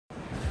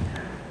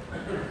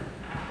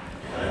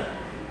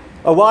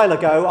A while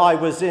ago, I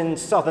was in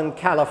Southern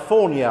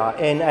California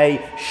in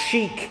a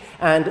chic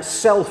and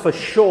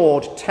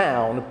self-assured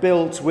town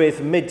built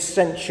with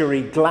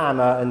mid-century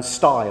glamour and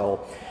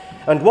style.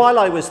 And while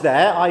I was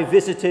there, I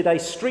visited a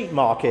street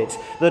market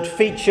that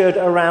featured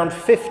around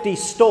 50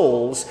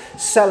 stalls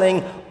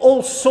selling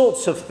all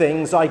sorts of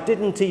things I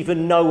didn't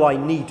even know I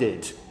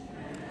needed.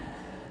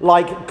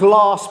 Like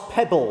glass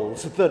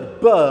pebbles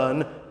that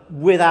burn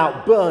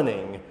without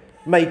burning,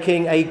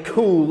 making a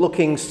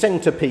cool-looking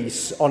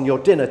centerpiece on your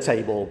dinner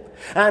table,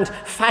 and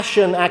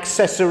fashion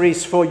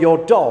accessories for your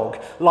dog,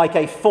 like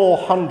a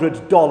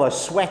 $400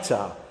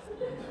 sweater.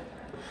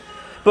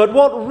 But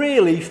what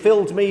really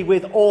filled me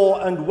with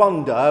awe and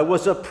wonder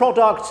was a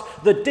product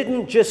that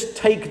didn't just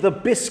take the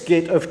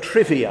biscuit of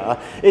trivia,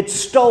 it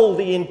stole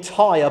the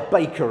entire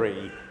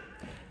bakery.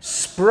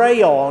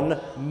 Spray-on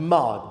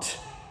mud.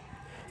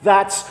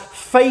 That's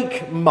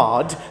fake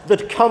mud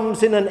that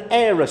comes in an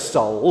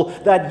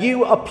aerosol that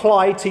you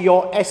apply to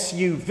your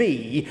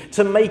SUV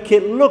to make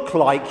it look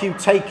like you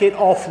take it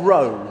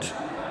off-road.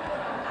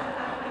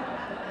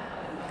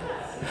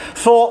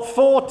 For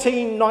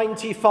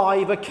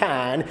 $14.95 a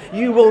can,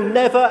 you will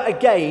never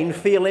again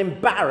feel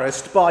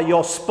embarrassed by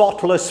your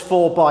spotless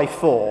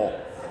 4x4.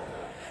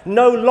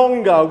 No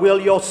longer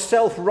will your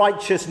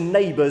self-righteous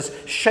neighbours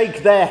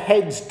shake their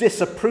heads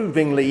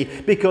disapprovingly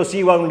because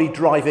you only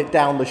drive it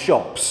down the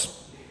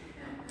shops.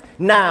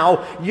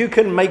 Now you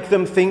can make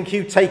them think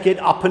you take it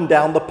up and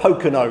down the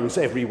Poconos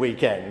every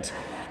weekend.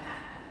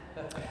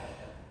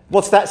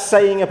 What's that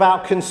saying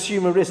about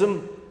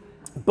consumerism?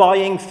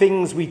 Buying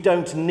things we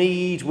don't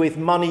need with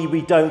money we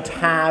don't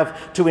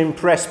have to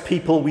impress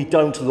people we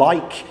don't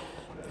like.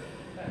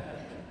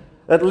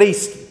 At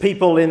least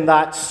people in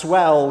that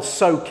swell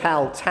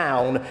SoCal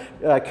town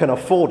can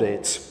afford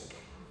it.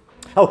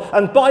 Oh,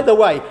 and by the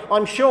way,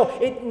 I'm sure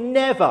it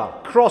never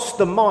crossed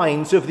the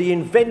minds of the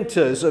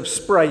inventors of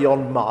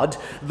spray-on mud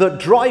that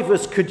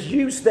drivers could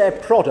use their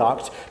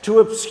product to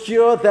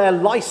obscure their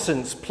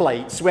license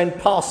plates when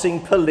passing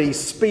police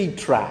speed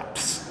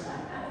traps.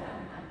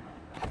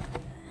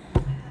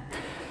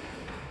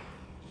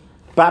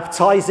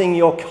 Baptizing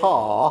your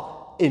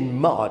car in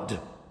mud.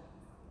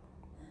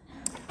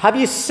 Have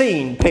you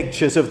seen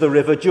pictures of the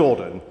River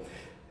Jordan?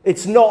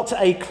 It's not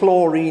a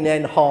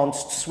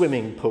chlorine-enhanced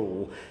swimming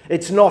pool.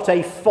 It's not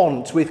a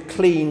font with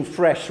clean,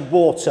 fresh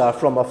water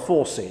from a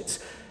faucet.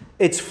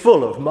 It's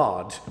full of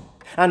mud,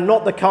 and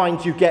not the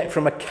kind you get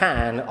from a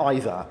can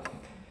either.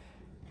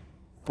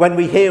 When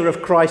we hear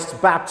of Christ's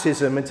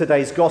baptism in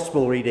today's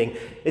gospel reading,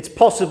 it's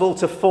possible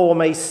to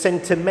form a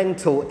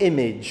sentimental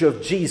image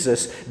of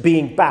Jesus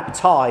being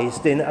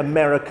baptized in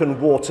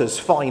American water's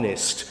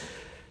finest.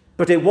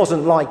 But it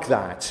wasn't like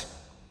that.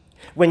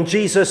 When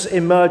Jesus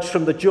emerged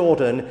from the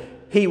Jordan,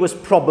 he was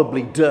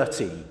probably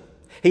dirty.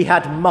 He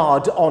had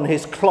mud on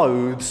his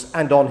clothes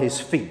and on his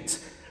feet,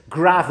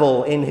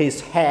 gravel in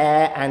his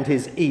hair and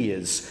his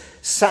ears,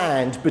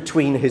 sand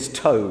between his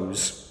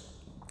toes.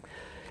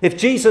 If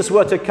Jesus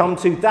were to come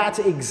to that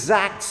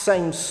exact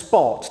same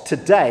spot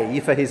today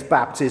for his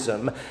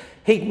baptism,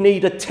 he'd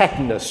need a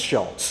tetanus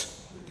shot.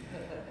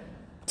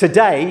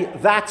 Today,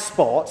 that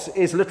spot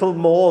is little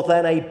more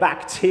than a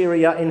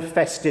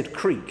bacteria-infested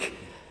creek.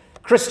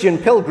 Christian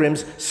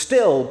pilgrims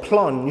still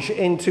plunge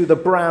into the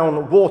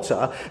brown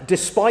water,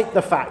 despite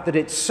the fact that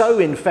it's so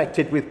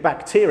infected with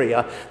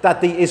bacteria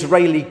that the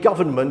Israeli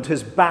government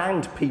has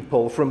banned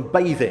people from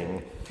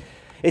bathing.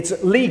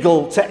 It's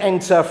legal to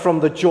enter from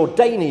the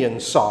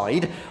Jordanian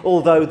side,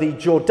 although the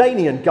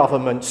Jordanian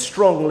government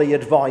strongly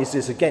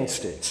advises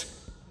against it.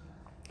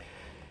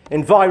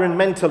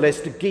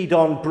 Environmentalist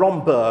Gidon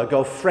Bromberg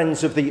of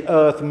Friends of the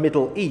Earth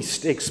Middle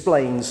East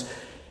explains,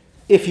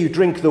 if you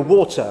drink the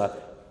water,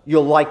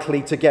 you're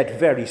likely to get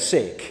very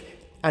sick,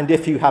 and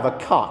if you have a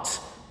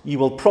cut, you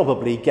will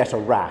probably get a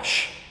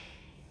rash.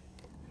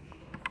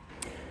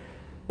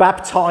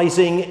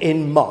 Baptizing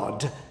in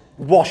mud,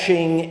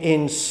 washing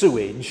in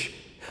sewage,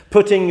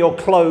 putting your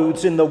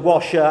clothes in the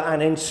washer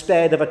and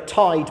instead of a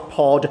Tide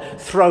Pod,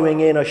 throwing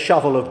in a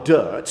shovel of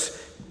dirt.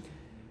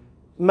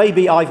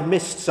 Maybe I've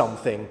missed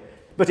something,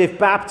 but if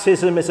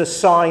baptism is a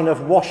sign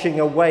of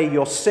washing away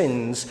your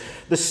sins,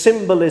 the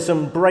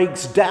symbolism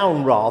breaks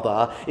down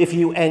rather if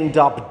you end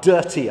up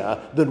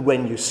dirtier than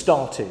when you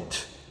started.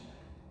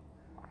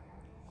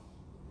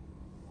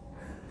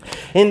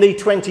 In the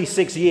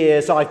 26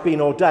 years I've been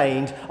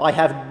ordained, I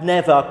have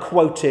never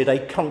quoted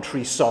a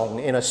country song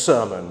in a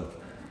sermon.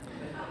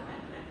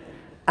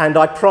 And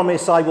I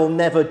promise I will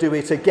never do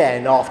it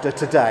again after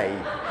today.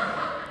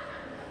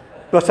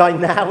 But I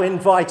now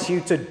invite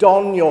you to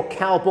don your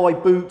cowboy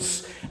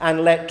boots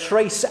and let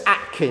Trace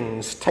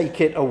Atkins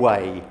take it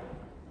away.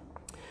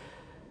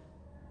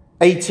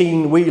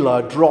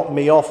 18-wheeler dropped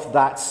me off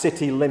that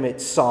city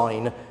limits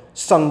sign.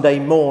 Sunday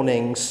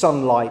morning,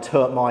 sunlight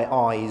hurt my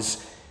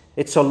eyes.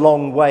 It's a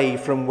long way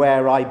from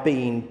where I've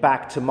been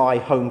back to my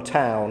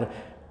hometown,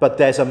 but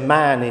there's a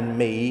man in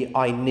me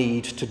I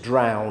need to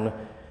drown.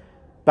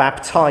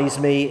 Baptize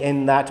me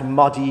in that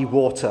muddy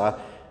water.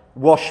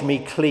 Wash me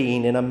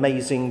clean in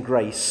amazing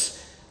grace.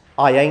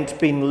 I ain't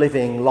been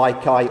living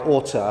like I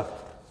oughta.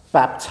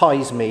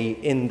 Baptize me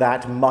in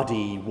that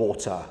muddy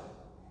water.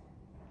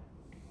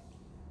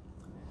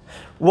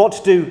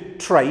 What do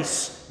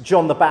Trace,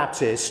 John the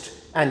Baptist,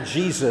 and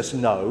Jesus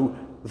know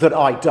that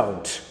I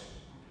don't?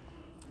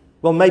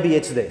 Well, maybe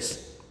it's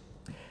this.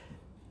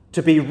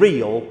 To be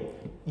real,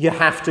 you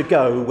have to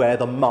go where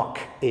the muck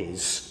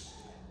is.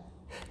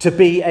 To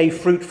be a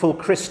fruitful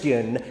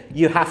Christian,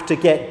 you have to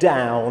get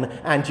down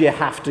and you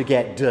have to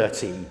get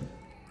dirty.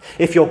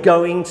 If you're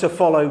going to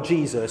follow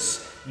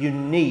Jesus, you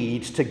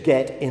need to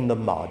get in the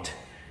mud.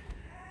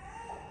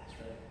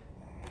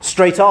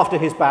 Straight after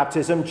his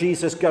baptism,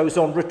 Jesus goes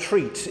on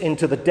retreat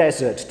into the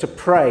desert to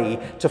pray,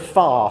 to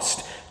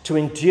fast, to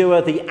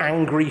endure the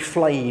angry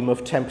flame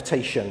of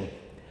temptation.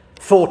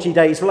 40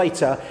 days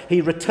later,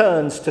 he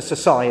returns to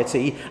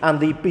society and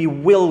the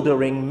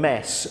bewildering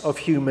mess of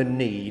human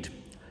need.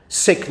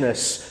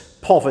 Sickness,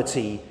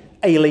 poverty,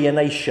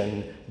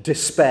 alienation,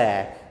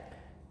 despair.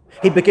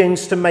 He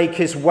begins to make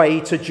his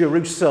way to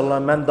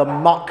Jerusalem and the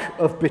muck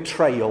of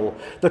betrayal,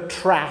 the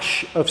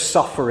trash of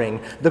suffering,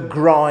 the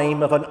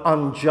grime of an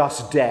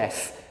unjust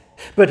death.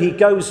 But he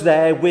goes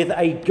there with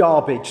a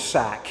garbage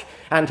sack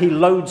and he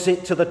loads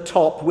it to the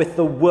top with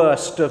the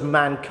worst of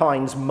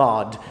mankind's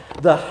mud,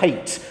 the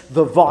hate,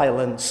 the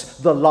violence,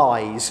 the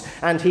lies,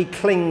 and he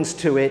clings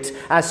to it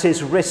as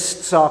his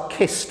wrists are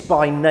kissed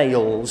by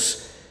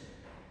nails.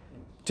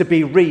 To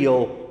be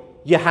real,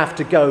 you have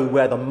to go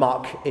where the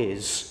muck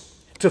is.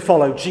 To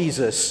follow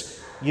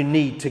Jesus, you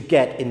need to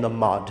get in the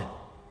mud.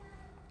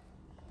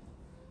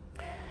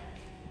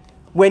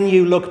 When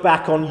you look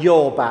back on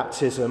your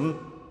baptism,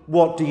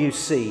 what do you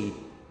see?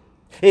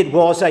 It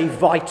was a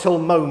vital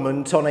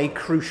moment on a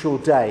crucial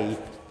day.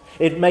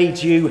 It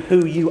made you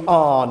who you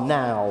are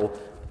now,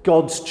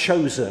 God's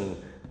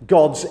chosen,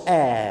 God's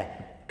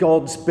heir,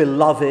 God's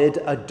beloved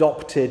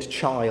adopted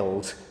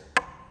child.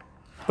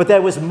 But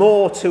there was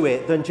more to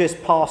it than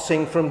just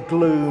passing from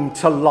gloom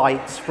to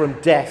light,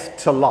 from death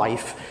to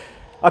life.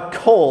 A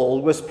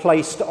call was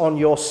placed on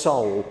your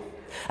soul.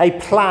 A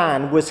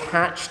plan was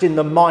hatched in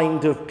the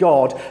mind of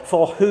God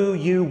for who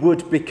you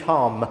would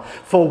become,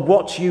 for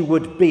what you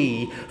would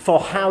be, for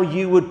how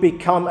you would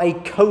become a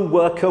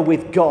co-worker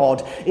with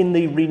God in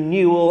the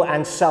renewal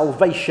and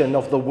salvation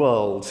of the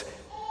world.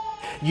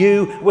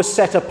 You were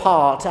set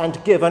apart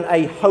and given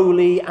a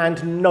holy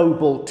and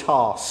noble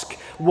task,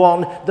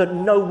 one that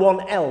no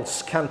one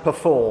else can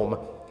perform.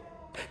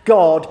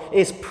 God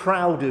is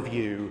proud of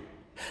you.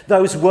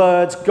 Those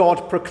words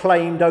God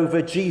proclaimed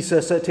over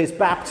Jesus at his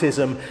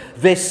baptism,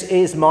 "This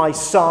is my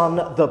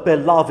Son, the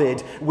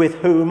beloved, with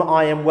whom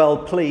I am well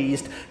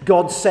pleased."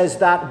 God says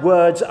that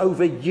words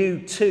over you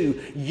too.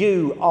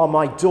 You are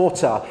my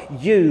daughter.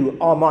 You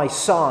are my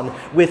son,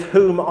 with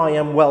whom I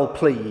am well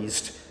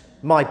pleased,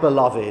 my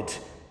beloved.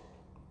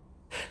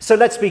 So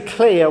let's be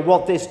clear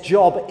what this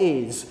job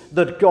is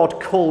that God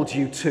called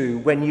you to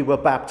when you were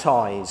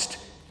baptized.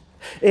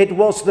 It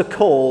was the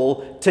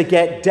call to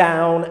get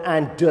down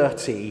and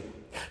dirty,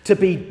 to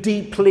be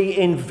deeply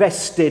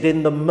invested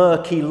in the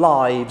murky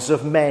lives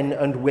of men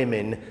and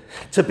women,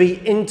 to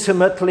be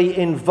intimately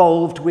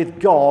involved with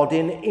God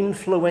in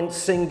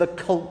influencing the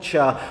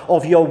culture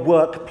of your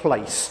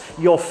workplace,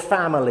 your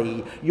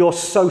family, your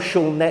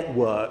social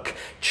network,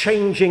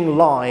 changing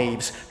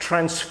lives,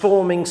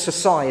 transforming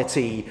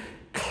society,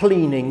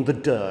 cleaning the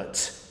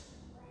dirt.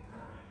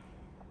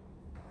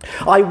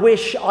 I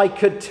wish I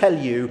could tell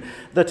you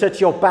that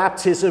at your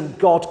baptism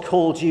God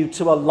called you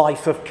to a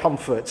life of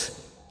comfort.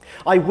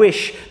 I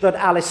wish that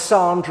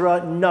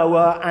Alessandra,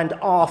 Noah and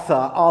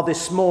Arthur are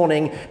this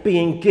morning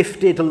being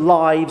gifted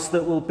lives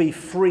that will be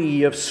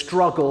free of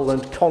struggle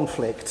and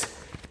conflict.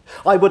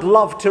 I would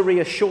love to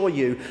reassure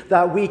you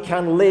that we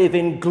can live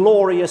in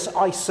glorious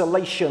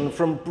isolation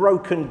from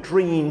broken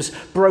dreams,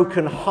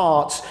 broken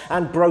hearts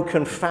and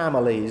broken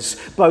families,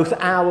 both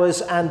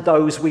ours and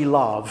those we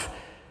love.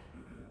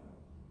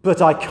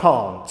 But I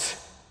can't.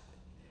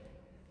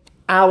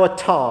 Our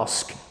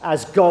task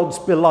as God's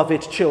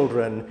beloved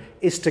children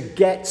is to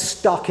get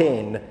stuck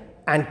in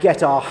and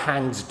get our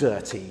hands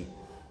dirty.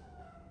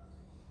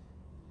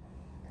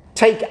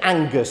 Take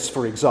Angus,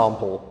 for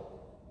example.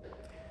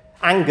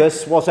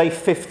 Angus was a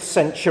 5th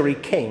century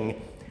king,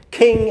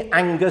 King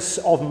Angus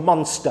of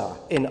Munster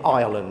in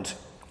Ireland.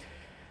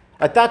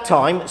 At that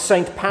time,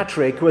 St.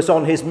 Patrick was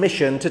on his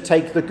mission to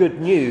take the good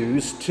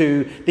news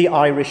to the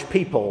Irish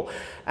people.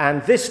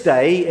 And this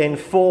day, in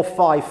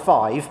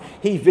 455,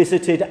 he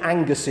visited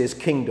Angus's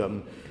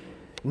kingdom.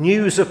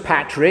 News of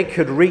Patrick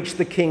had reached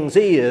the king's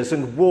ears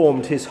and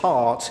warmed his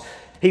heart.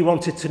 He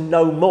wanted to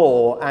know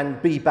more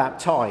and be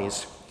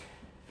baptized.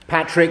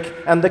 Patrick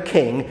and the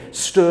king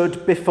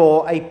stood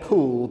before a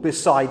pool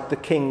beside the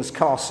king's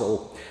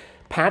castle.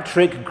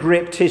 Patrick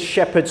gripped his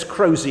shepherd's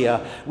crozier,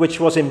 which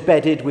was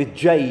embedded with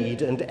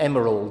jade and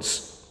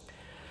emeralds.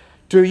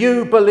 "Do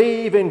you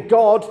believe in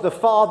God the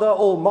Father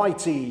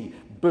Almighty?"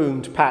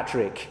 boomed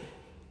Patrick.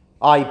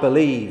 "I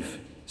believe,"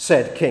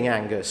 said King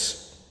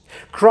Angus.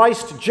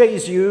 Christ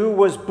Jesu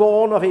was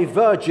born of a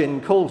virgin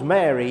called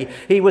Mary.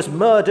 He was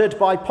murdered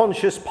by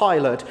Pontius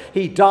Pilate.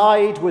 He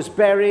died, was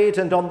buried,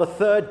 and on the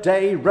third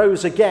day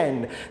rose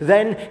again.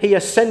 Then he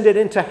ascended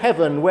into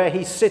heaven, where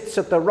he sits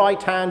at the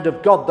right hand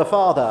of God the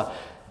Father.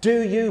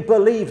 Do you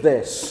believe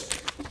this?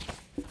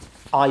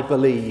 I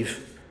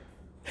believe.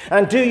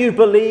 And do you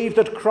believe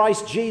that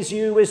Christ Jesus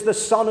is the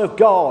Son of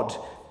God?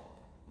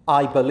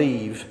 I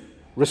believe,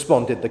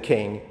 responded the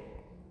king.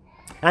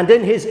 And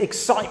in his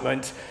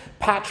excitement,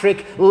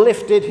 Patrick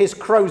lifted his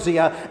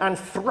crozier and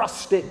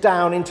thrust it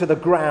down into the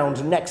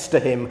ground next to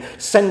him,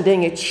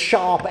 sending its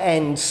sharp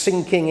end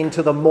sinking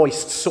into the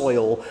moist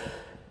soil.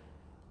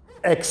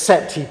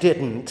 Except he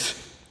didn't.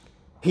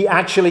 He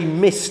actually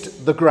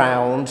missed the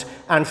ground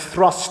and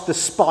thrust the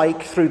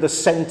spike through the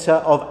centre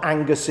of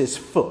Angus's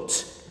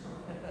foot.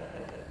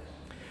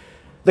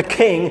 The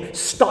king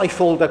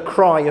stifled a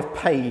cry of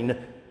pain.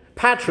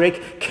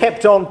 Patrick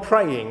kept on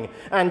praying,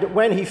 and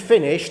when he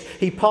finished,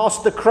 he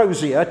passed the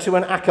crozier to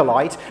an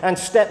acolyte and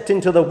stepped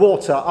into the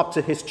water up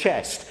to his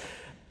chest.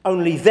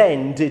 Only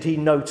then did he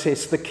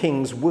notice the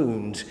king's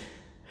wound.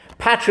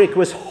 Patrick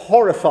was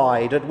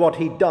horrified at what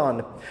he'd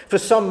done. For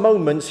some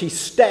moments he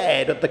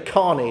stared at the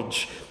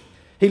carnage.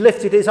 He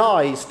lifted his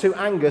eyes to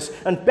Angus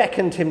and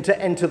beckoned him to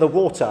enter the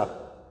water.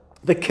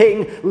 The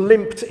king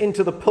limped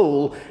into the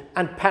pool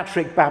and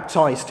Patrick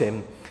baptized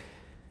him.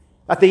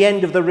 At the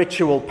end of the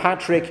ritual,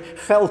 Patrick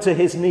fell to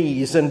his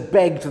knees and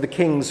begged the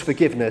king's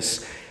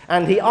forgiveness,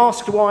 and he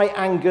asked why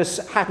Angus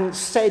hadn't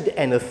said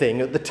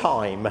anything at the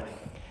time.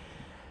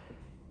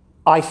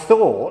 I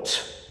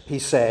thought, he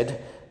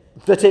said,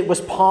 that it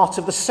was part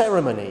of the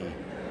ceremony.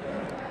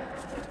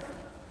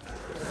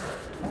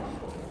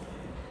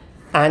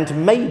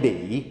 And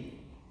maybe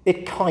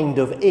it kind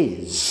of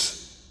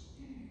is.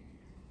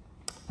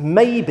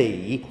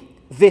 Maybe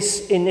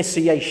this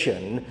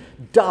initiation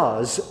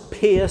does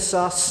pierce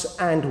us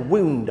and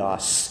wound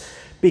us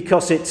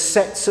because it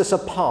sets us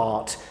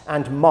apart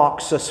and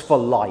marks us for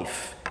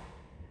life.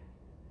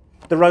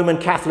 The Roman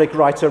Catholic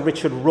writer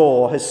Richard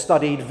Rohr has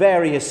studied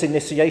various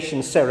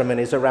initiation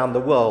ceremonies around the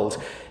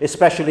world,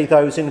 especially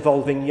those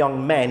involving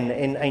young men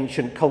in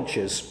ancient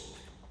cultures.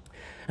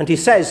 And he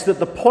says that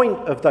the point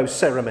of those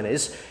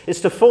ceremonies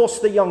is to force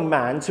the young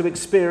man to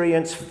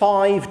experience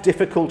 5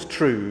 difficult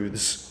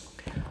truths.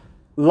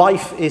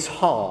 Life is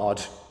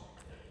hard.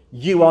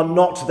 You are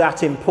not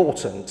that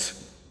important.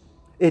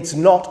 It's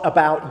not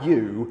about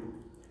you.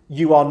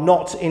 You are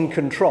not in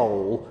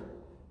control,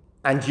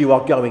 and you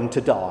are going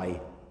to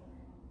die.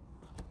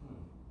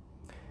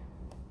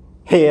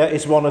 Here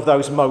is one of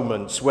those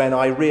moments when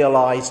I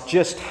realise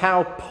just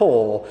how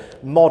poor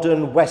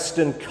modern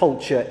Western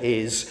culture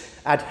is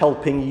at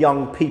helping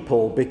young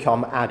people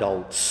become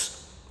adults.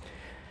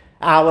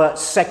 Our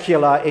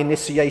secular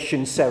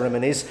initiation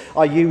ceremonies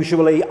are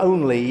usually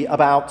only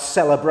about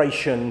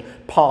celebration,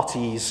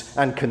 parties,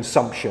 and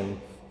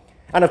consumption.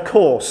 And of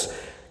course,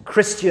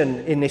 Christian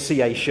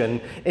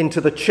initiation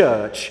into the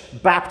church,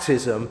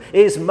 baptism,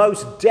 is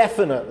most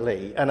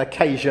definitely an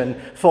occasion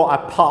for a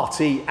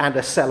party and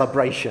a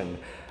celebration.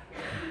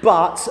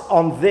 But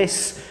on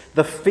this,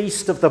 the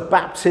feast of the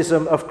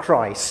baptism of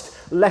Christ,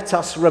 let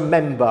us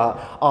remember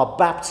our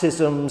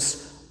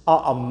baptisms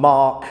are a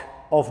mark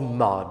of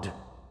mud.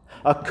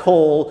 A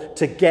call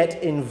to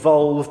get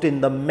involved in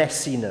the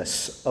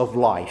messiness of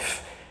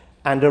life,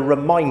 and a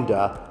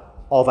reminder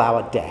of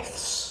our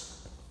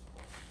deaths.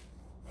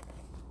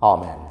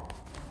 Amen.